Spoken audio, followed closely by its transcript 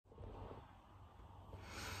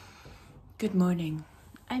Good morning.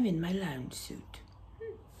 I'm in my lounge suit.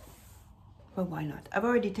 Well, why not? I've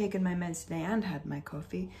already taken my meds today and had my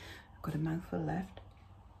coffee. I've got a mouthful left.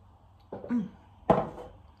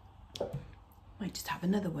 Might just have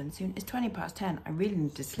another one soon. It's 10:20. I really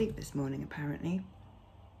need to sleep this morning, apparently.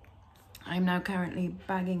 I'm now currently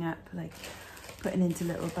bagging up, like putting into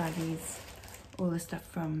little baggies, all the stuff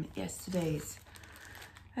from yesterday's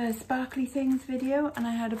sparkly things video. And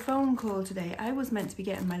I had a phone call today. I was meant to be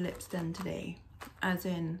getting my lips done today, as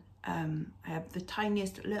in I have the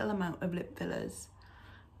tiniest little amount of lip fillers,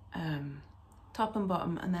 top and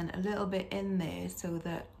bottom, and then a little bit in there so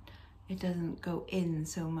that it doesn't go in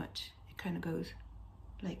so much. It kind of goes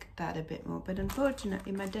like that a bit more. But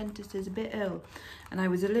unfortunately my dentist is a bit ill, and I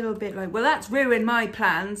was a little bit like, well, that's ruined my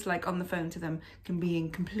plans, like on the phone to them, being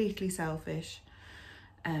completely selfish,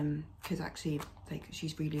 because actually, like,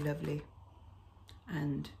 she's really lovely,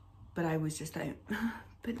 but I was just like,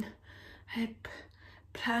 but I had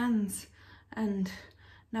plans, and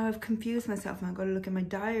now I've confused myself, and I've got to look at my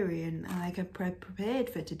diary, and like I prepared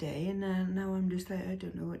for today, and now I'm just like, I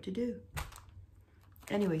don't know what to do.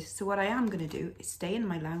 Anyways, so what I am going to do is stay in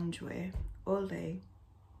my loungewear all day.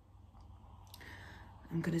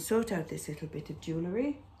 I'm going to sort out this little bit of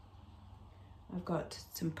jewellery. I've got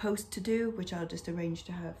some post to do, which I'll just arrange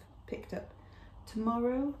to have picked up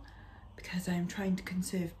tomorrow, because I am trying to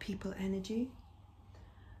conserve people energy.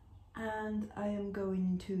 And I am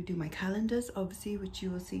going to do my calendars, obviously, which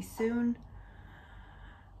you will see soon.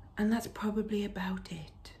 And that's probably about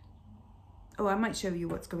it. Oh, I might show you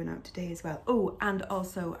what's going out today as well. Oh, and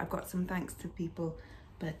also I've got some thanks to people,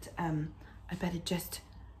 but I better just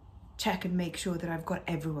check and make sure that I've got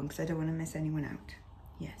everyone, because I don't want to miss anyone out.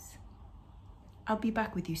 Yes. I'll be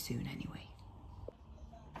back with you soon anyway.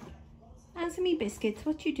 Answer me, biscuits,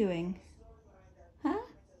 what you doing? Huh?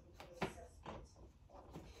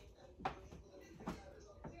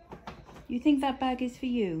 You think that bag is for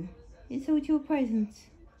you? Is it your presents?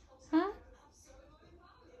 Huh?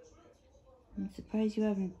 I'm surprised you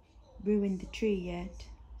haven't ruined the tree yet.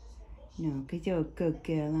 No, because you're a good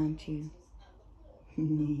girl, aren't you?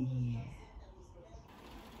 Yeah.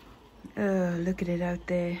 Oh, look at it out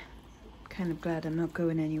there. Kind of glad I'm not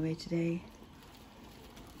going anywhere today.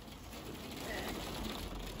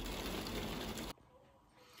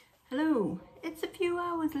 Hello. It's a few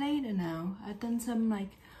hours later now. I've done some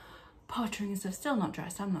like pottering and stuff. Still not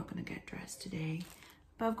dressed. I'm not going to get dressed today.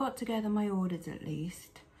 But I've got together my orders at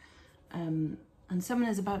least. And someone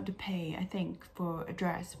is about to pay, I think, for a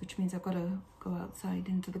dress, which means I've got to go outside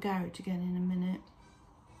into the garage again in a minute.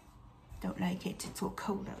 Don't like it, it's all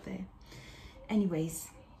cold out there. Anyways,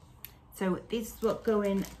 so this is what's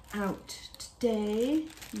going out today.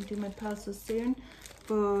 I'm do my parcel soon.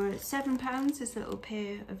 For £7, this little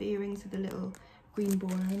pair of earrings with a little green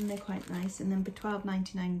ball on them, they're quite nice. And then for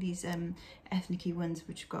 £12.99, these ethnic-y ones,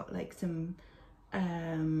 which have got like some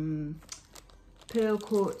pearl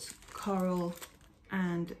quartz, coral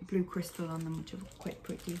and blue crystal on them, which are quite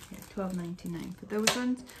pretty. Yeah, £12.99 for those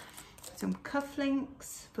ones. Some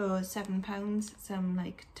cufflinks for £7, some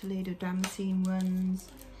like Toledo Damascene ones.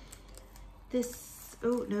 This,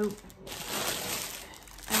 oh no,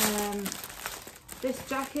 this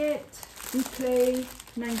jacket, Boucle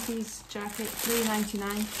 90s jacket,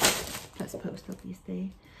 £3.99 plus post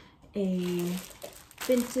obviously. A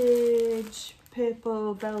vintage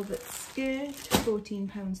purple velvet skirt,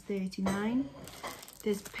 £14.39.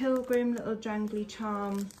 There's Pilgrim little jangly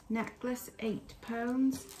charm necklace,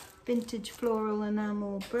 £8. Vintage floral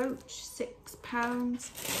enamel brooch, £6.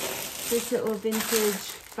 This little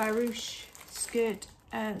vintage barouche skirt,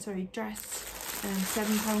 dress,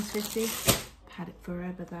 £7.50. Had it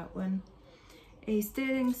forever, that one. A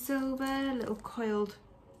sterling silver little coiled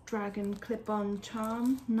dragon clip-on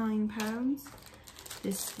charm, £9.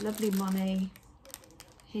 This lovely Monet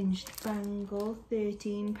hinged bangle,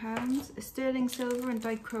 £13. A sterling silver and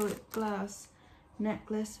dichroic glass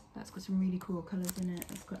necklace. That's got some really cool colours in it.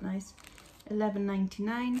 That's quite nice.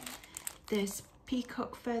 £11.99. This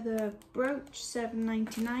peacock feather brooch,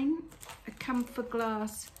 £7.99. A camphor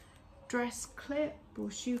glass dress clip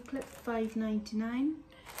or shoe clip, £5.99.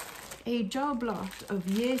 A job lot of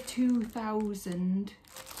year 2000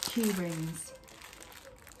 key rings.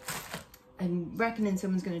 I'm reckoning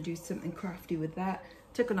someone's going to do something crafty with that.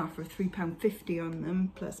 Took an offer of £3.50 on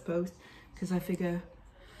them plus post, because I figure,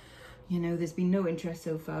 you know, there's been no interest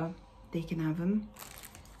so far. They can have them.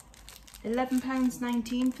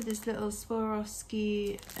 £11.19 for this little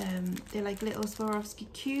Swarovski, they're like little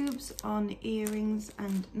Swarovski cubes on earrings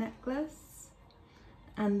and necklace.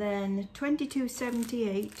 And then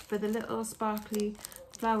 £22.78 for the little sparkly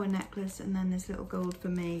flower necklace, and then this little gold for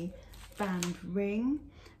me band ring.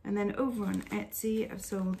 And then over on Etsy, I've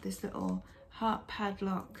sold this little heart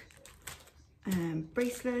padlock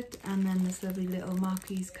bracelet, and then this lovely little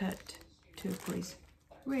Marquise cut turquoise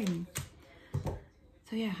ring.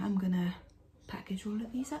 So yeah, I'm gonna package all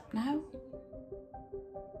of these up now.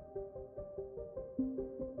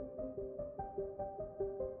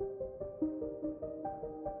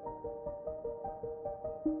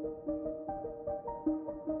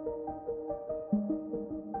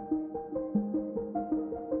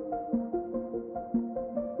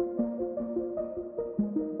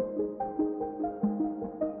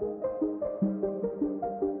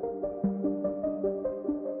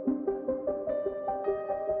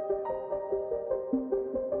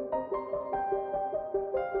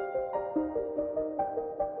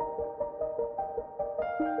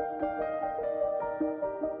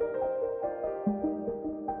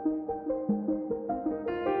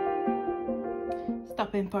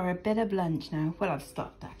 Stopping for a bit of lunch now. Well, I've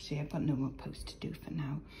stopped actually. I've got no more post to do for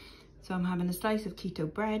now. So I'm having a slice of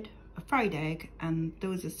keto bread, a fried egg, and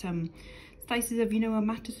those are some slices of, you know, a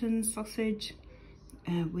Matterson sausage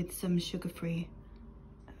with some sugar-free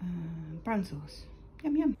brown sauce.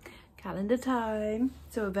 Yum yum. Calendar time.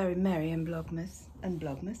 So a very merry Un-Vlogmas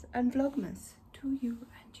to you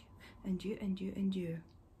and you and you and you and you.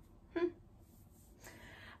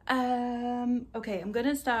 Okay, I'm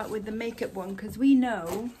gonna start with the makeup one because we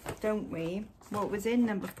know, don't we, what was in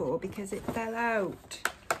number 4 because it fell out.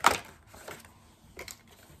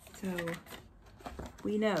 So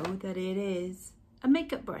we know that it is a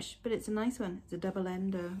makeup brush, but it's a nice one. It's a double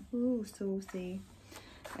ender. Ooh, saucy.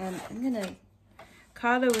 I'm gonna,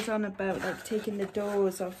 Carla was on about like taking the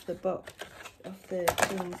doors off the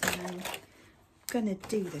things, and I'm gonna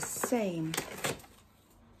do the same.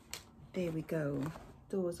 There we go.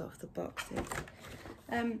 Doors off the boxes.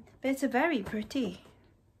 But it's a very pretty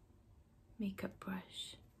makeup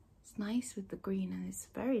brush. It's nice with the green and it's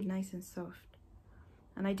very nice and soft.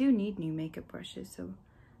 And I do need new makeup brushes, so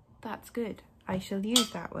that's good. I shall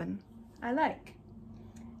use that one. I like.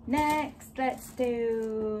 Next, let's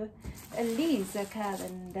do a Lisa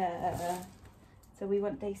calendar. So we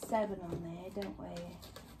want day 7 on there, don't we?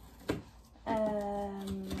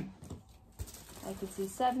 I could see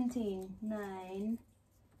 17, 9,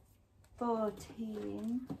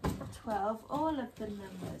 14, 12, all of the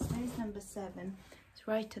numbers. There's number 7. It's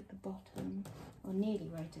right at the bottom, or nearly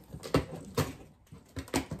right at the bottom.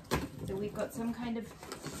 So we've got some kind of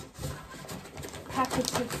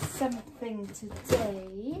packet of something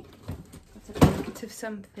today. What's a packet of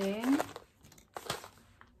something?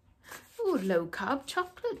 Oh, low carb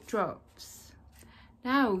chocolate drops.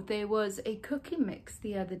 Now, there was a cookie mix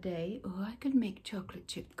the other day. Oh, I could make chocolate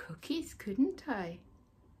chip cookies, couldn't I?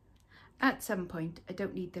 At some point. I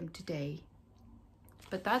don't need them today,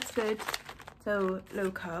 but that's good. So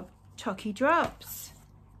low carb chocky drops.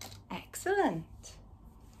 Excellent.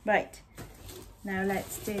 Right, now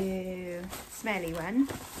let's do smelly one.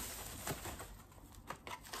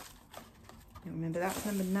 Don't remember, that's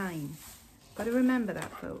number 9. Got to remember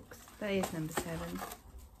that, folks. That is number 7.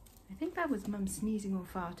 I think that was Mum sneezing or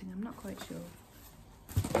farting. I'm not quite sure.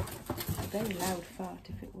 A very loud fart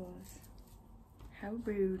if it was. How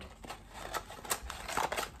rude.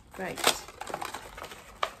 Right,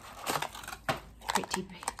 pretty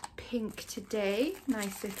pink today,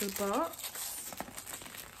 nice little box.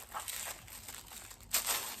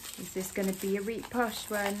 Is this going to be a Reet Posh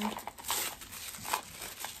one?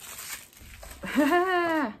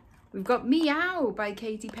 We've got Meow by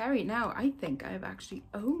Katy Perry. Now, I think I've actually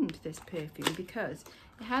owned this perfume because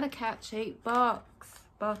it had a cat-shaped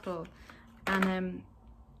bottle, and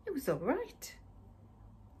it was all right.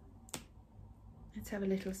 Let's have a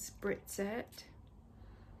little spritz it.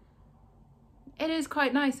 It is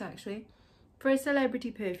quite nice, actually. For a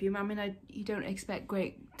celebrity perfume, I mean, you don't expect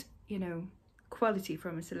great, you know, quality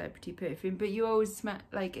from a celebrity perfume, but you always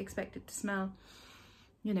expect it to smell,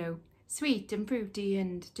 you know, sweet and fruity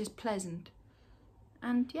and just pleasant.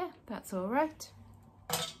 And yeah, that's all right.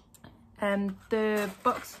 The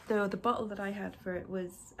bottle that I had for it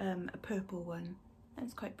was a purple one. And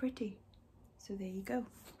it's quite pretty. So there you go.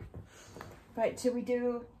 Right, shall we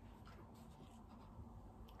do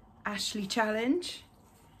Ashley challenge?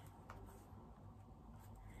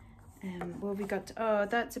 What have we got? Oh,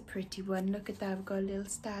 that's a pretty one. Look at that. We've got a little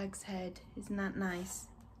stag's head. Isn't that nice?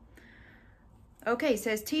 Okay,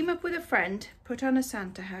 says team up with a friend, put on a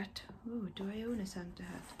Santa hat. Oh, do I own a Santa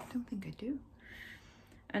hat? I don't think I do.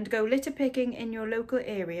 And go litter picking in your local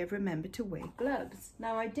area. Remember to wear gloves.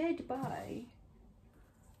 Now, I did buy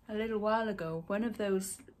a little while ago one of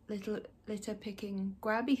those little litter picking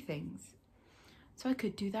grabby things. So I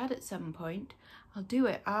could do that at some point. I'll do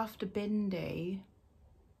it after bin day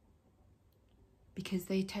because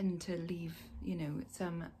they tend to leave, you know,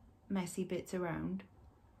 some messy bits around.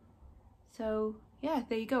 So yeah,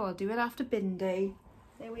 there you go. I'll do it after bin day.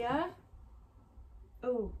 There we are.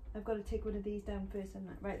 Oh, I've got to take one of these down first.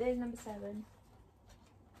 Right, there's number 7.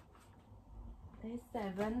 There's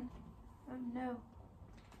 7. Oh no.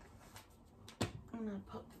 I'm gonna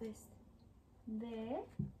pop this there.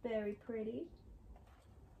 Very pretty.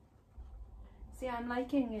 See, I'm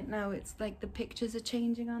liking it now. It's like the pictures are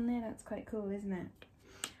changing on there. That's quite cool, isn't it?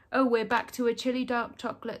 Oh, we're back to a chili dark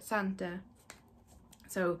chocolate Santa.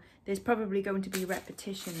 So there's probably going to be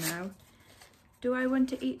repetition now. Do I want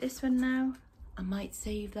to eat this one now? I might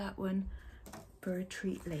save that one for a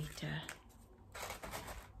treat later.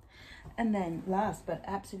 And then last but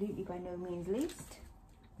absolutely by no means least,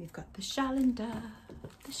 we've got the calendar.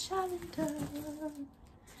 The calendar.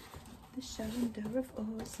 The calendar of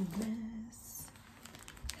awesomeness.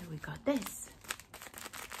 So we got this.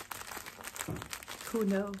 Who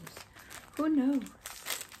knows? Who knows?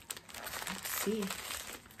 Let's see.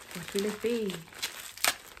 What will it be?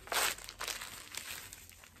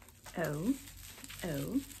 Oh,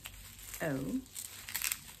 oh, oh.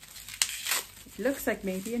 It looks like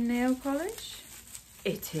maybe a nail polish.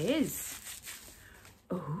 It is.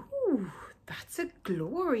 Oh, that's a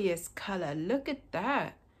glorious colour. Look at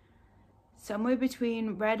that. Somewhere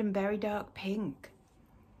between red and very dark pink.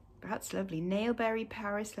 That's lovely. Nailberry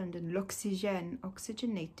Paris London L'Oxygène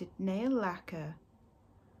Oxygenated Nail Lacquer.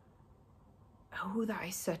 Oh, that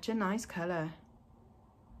is such a nice colour.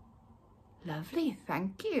 Lovely,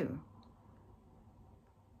 thank you.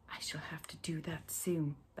 I shall have to do that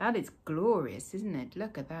soon. That is glorious, isn't it?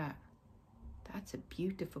 Look at that. That's a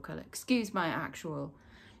beautiful colour. Excuse my actual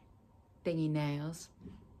thingy nails.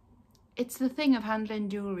 It's the thing of handling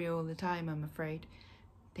jewellery all the time, I'm afraid.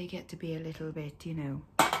 They get to be a little bit, you know.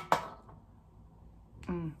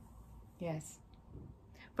 Yes.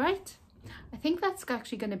 Right. I think that's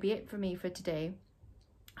actually going to be it for me for today.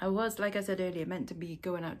 I was, like I said earlier, meant to be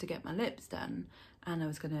going out to get my lips done. And I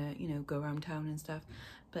was going to, you know, go around town and stuff.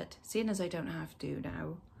 But seeing as I don't have to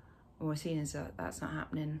now, or seeing as that's not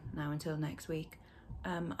happening now until next week,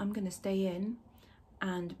 I'm going to stay in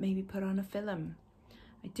and maybe put on a film.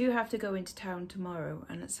 I do have to go into town tomorrow,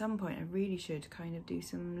 and at some point I really should kind of do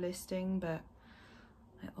some listing, but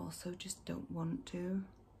I also just don't want to.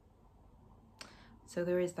 So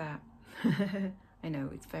there is that. I know,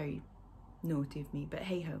 it's very naughty of me, but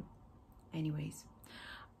hey ho. Anyways,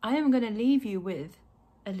 I am going to leave you with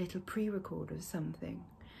a little pre-record of something,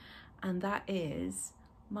 and that is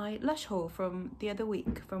my Lush haul from the other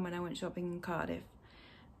week, from when I went shopping in Cardiff.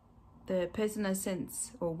 The person has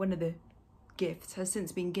since, or one of the gifts has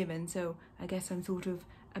since been given, so I guess I'm sort of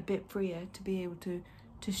a bit freer to be able to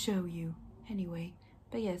show you anyway.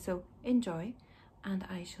 But yeah, so enjoy, and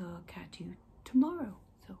I shall catch you tomorrow.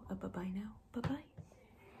 So bye-bye now. Bye-bye.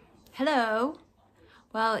 Hello.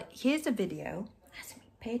 Well, here's a video,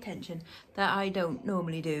 pay attention, that I don't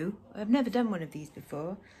normally do. I've never done one of these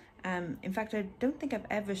before. In fact, I don't think I've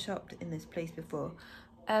ever shopped in this place before.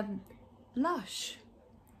 Lush.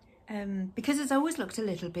 Because it's always looked a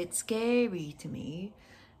little bit scary to me,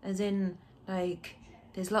 as in, like,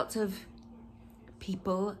 there's lots of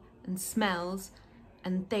people and smells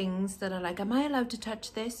and things that are like, am I allowed to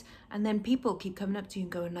touch this? And then people keep coming up to you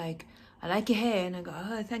and going like, I like your hair, and I go,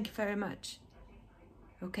 oh, thank you very much.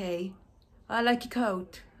 Okay. I like your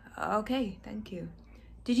coat. Okay, thank you.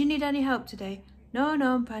 Did you need any help today? No,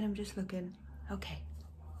 I'm fine, I'm just looking. Okay.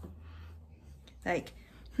 Like,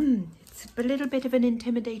 it's a little bit of an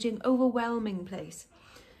intimidating, overwhelming place.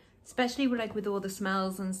 Especially with all the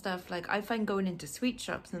smells and stuff. Like, I find going into sweet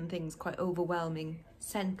shops and things quite overwhelming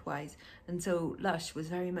scent-wise. And so Lush was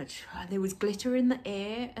very much, there was glitter in the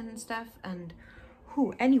air and stuff. And,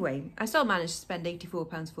 anyway, I still managed to spend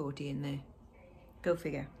 £84.40 in there. Go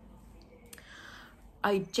figure.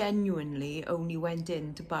 I genuinely only went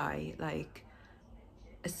in to buy, like,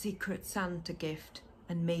 a Secret Santa gift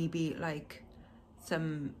and maybe, like,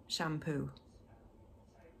 some shampoo.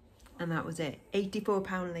 And that was it.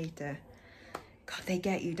 £84 later. God, they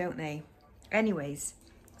get you, don't they? Anyways,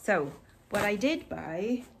 so what I did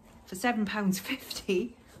buy for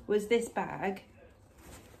 £7.50 was this bag.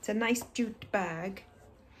 It's a nice jute bag.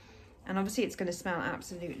 And obviously it's going to smell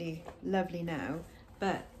absolutely lovely now.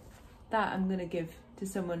 But that I'm going to give to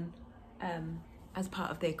someone as part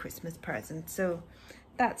of their Christmas present. So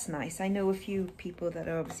that's nice. I know a few people that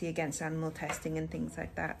are obviously against animal testing and things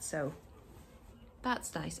like that. So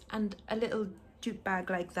that's nice. And a little jute bag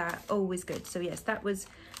like that, always good. So yes, that was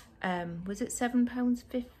it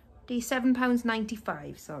 £7.50?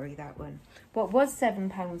 £7.95, sorry, that one. What was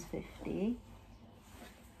 £7.50,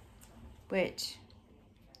 which,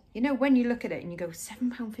 you know, when you look at it and you go,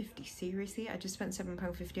 £7.50, seriously? I just spent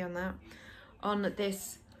 £7.50 on that. On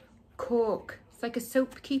this cork, it's like a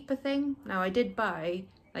soap keeper thing. Now I did buy,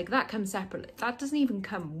 like that comes separately. That doesn't even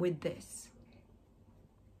come with this.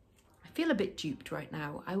 I feel a bit duped right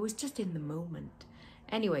now. I was just in the moment.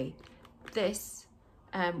 Anyway, this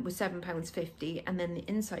was £7.50, and then the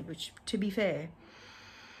inside, which, to be fair,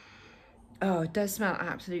 oh, it does smell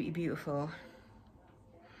absolutely beautiful.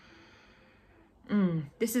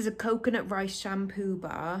 This is a coconut rice shampoo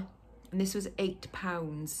bar, and this was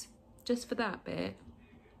 £8 just for that bit,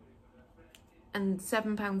 and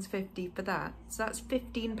 £7.50 for that. So that's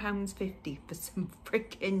 £15.50 for some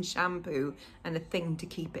freaking shampoo and a thing to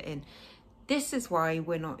keep it in. This is why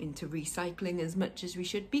we're not into recycling as much as we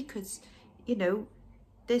should, because, you know,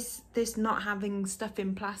 this not having stuff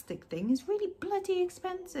in plastic thing is really bloody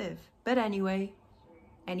expensive. But anyway,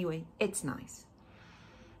 it's nice.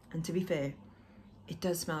 And to be fair, it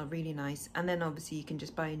does smell really nice. And then obviously you can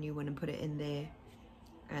just buy a new one and put it in there.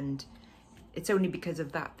 And it's only because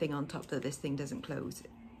of that thing on top that this thing doesn't close.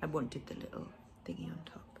 I wanted the little thingy on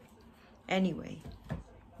top. Anyway,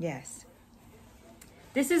 yes.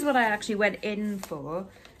 This is what I actually went in for.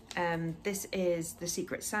 This is the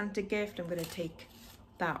Secret Santa gift. I'm going to take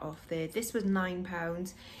that off there. This was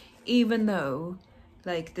 £9, even though,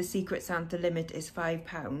 like, the Secret Santa limit is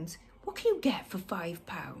 £5. What can you get for £5?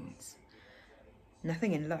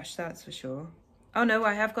 Nothing in Lush, that's for sure. Oh no,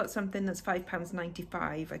 I have got something that's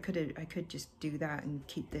 £5.95. I could just do that and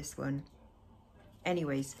keep this one.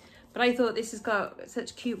 Anyways, but I thought this has got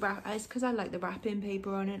such cute wrap. It's because I like the wrapping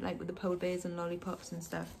paper on it, like with the polar bears and lollipops and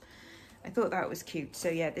stuff. I thought that was cute. So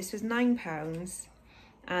yeah, this was £9,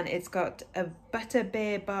 and it's got a butter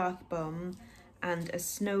bear bath bomb and a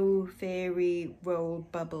snow fairy roll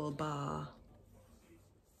bubble bar.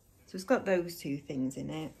 So it's got those two things in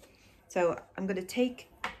it. So I'm going to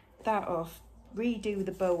take that off, redo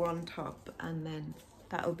the bow on top, and then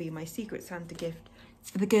that'll be my Secret Santa gift. It's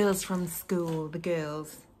for the girls from school, the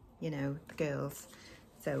girls, you know, the girls.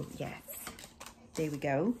 So yes, there we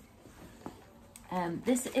go.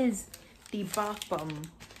 This is the bath bomb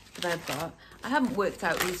that I've got. I haven't worked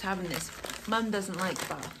out who's having this. Mum doesn't like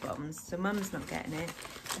bath bombs, so Mum's not getting it.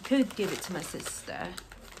 I could give it to my sister,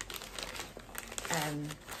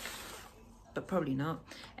 but probably not.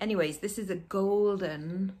 Anyways, this is a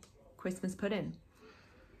golden Christmas pudding.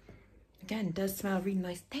 Again, does smell really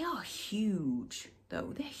nice. They are huge,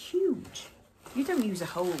 though. They're huge. You don't use a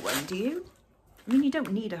whole one, do you? I mean, you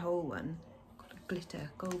don't need a whole one. Got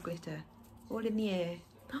glitter, gold glitter, all in the air.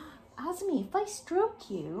 Azmi, if I stroke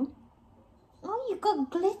you, oh, you got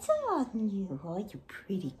glitter on you. Oh, you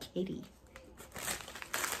pretty kitty.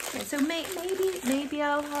 Yeah, so maybe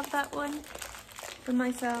I'll have that one for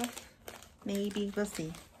myself. Maybe, we'll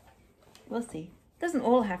see. We'll see. Doesn't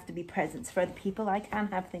all have to be presents for other people. I can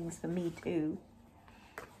have things for me too.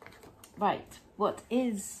 Right, what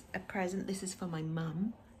is a present? This is for my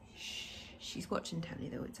mum. Shh, she's watching telly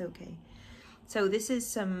though, it's okay. So this is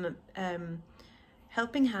some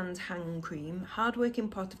Helping Hands hand cream. Hard-working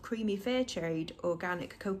pot of creamy fair cherried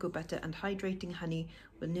organic cocoa butter and hydrating honey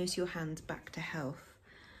will nurse your hands back to health.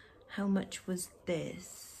 How much was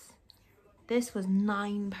this? This was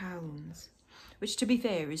 £9, which, to be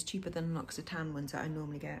fair, is cheaper than L'Occitane ones that I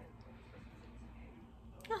normally get.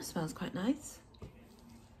 That smells quite nice.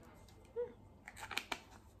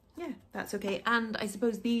 Yeah, that's okay. And I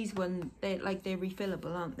suppose these ones, they're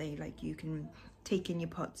refillable, aren't they? Like, you can take in your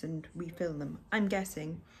pots and refill them, I'm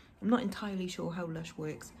guessing. I'm not entirely sure how Lush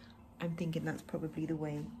works. I'm thinking that's probably the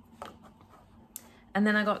way. And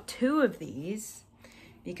then I got 2 of these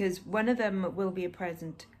because one of them will be a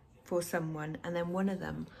present for someone, and then one of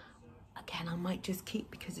them, again, I might just keep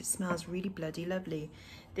because it smells really bloody lovely.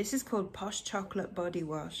 This is called Posh Chocolate Body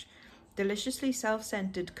Wash. Deliciously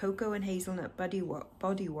self-scented cocoa and hazelnut body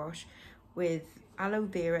wash with aloe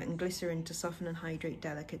vera and glycerin to soften and hydrate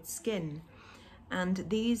delicate skin. And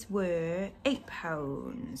these were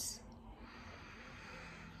 £8.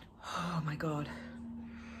 Oh my God.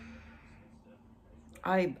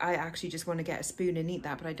 I actually just want to get a spoon and eat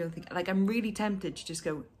that, but I don't think, like, I'm really tempted to just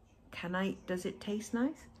go, does it taste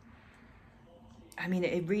nice? I mean,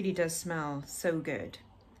 it really does smell so good.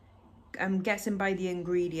 I'm guessing by the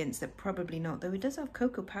ingredients that probably not, though it does have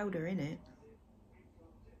cocoa powder in it,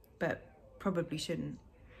 but probably shouldn't.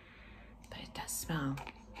 But it does smell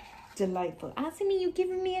delightful. Azmi, you're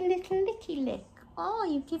giving me a little licky lick. Oh,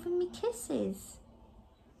 you're giving me kisses.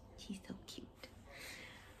 She's so cute.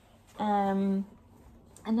 And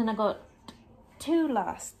then I got two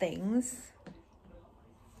last things.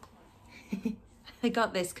 I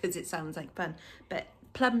got this because it sounds like fun, but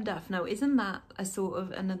plum duff. Now, isn't that a sort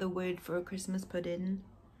of another word for a Christmas pudding?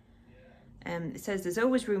 It says there's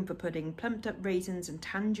always room for pudding. Plumped up raisins and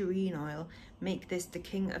tangerine oil make this the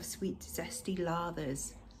king of sweet, zesty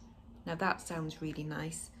lathers. Now that sounds really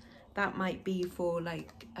nice. That might be for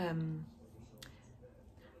like a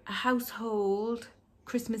household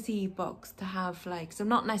Christmas Eve box to have, like, so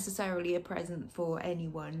not necessarily a present for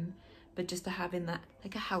anyone, but just to have in that,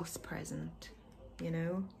 like a house present, you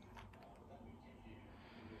know?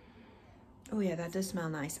 Oh yeah, that does smell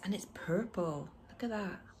nice. And it's purple. Look at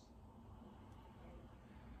that.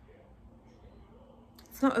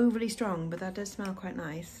 It's not overly strong, but that does smell quite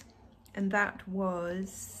nice. And that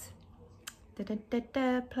was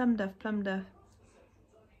plum duff.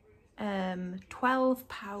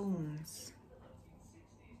 £12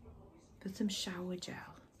 for some shower gel.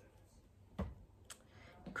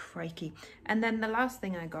 Crikey. And then the last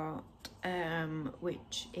thing I got,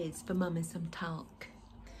 which is for mum, is some talc,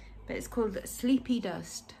 but it's called Sleepy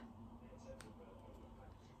Dust.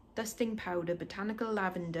 Dusting powder, botanical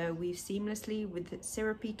lavender, weaves seamlessly with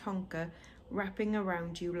syrupy tonka, wrapping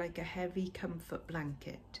around you like a heavy comfort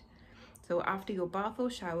blanket. So after your bath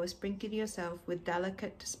or shower, sprinkle yourself with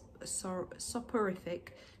delicate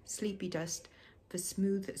soporific sleepy dust for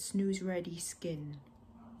smooth, snooze-ready skin.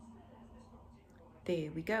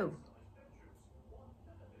 There we go.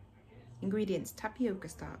 Ingredients: tapioca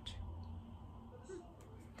starch.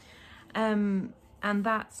 And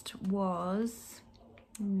that was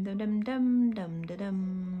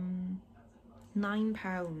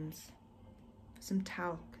 £9 for some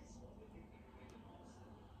talc.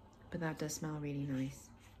 But that does smell really nice.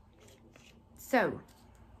 So,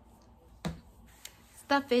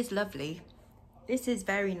 stuff is lovely. This is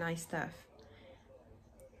very nice stuff.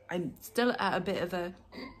 I'm still at a bit of a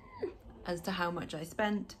as to how much I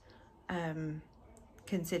spent,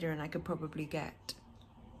 considering I could probably get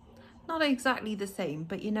not exactly the same,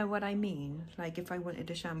 but you know what I mean. Like if I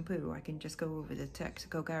wanted a shampoo, I can just go over the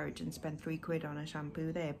Texaco garage and spend £3 on a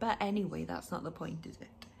shampoo there. But anyway, that's not the point, is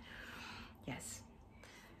it? Yes.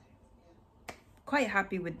 Quite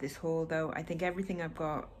happy with this haul though. I think everything I've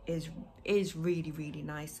got is really, really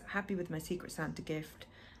nice. Happy with my Secret Santa gift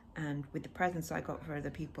and with the presents I got for other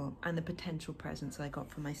people and the potential presents I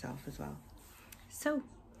got for myself as well. So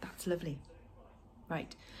that's lovely.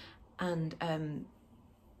 Right. And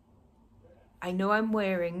I know I'm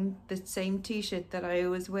wearing the same t-shirt that I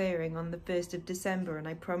was wearing on the 1st of December, and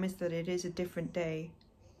I promise that it is a different day.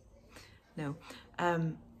 No,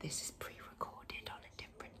 this is pre-recorded on a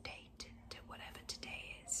different date to whatever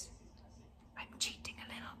today is. I'm cheating a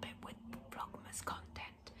little bit with Vlogmas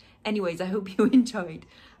content. Anyways, I hope you enjoyed,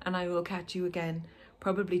 and I will catch you again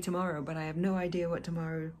probably tomorrow, but I have no idea what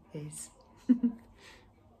tomorrow is.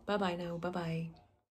 Bye-bye now, bye-bye.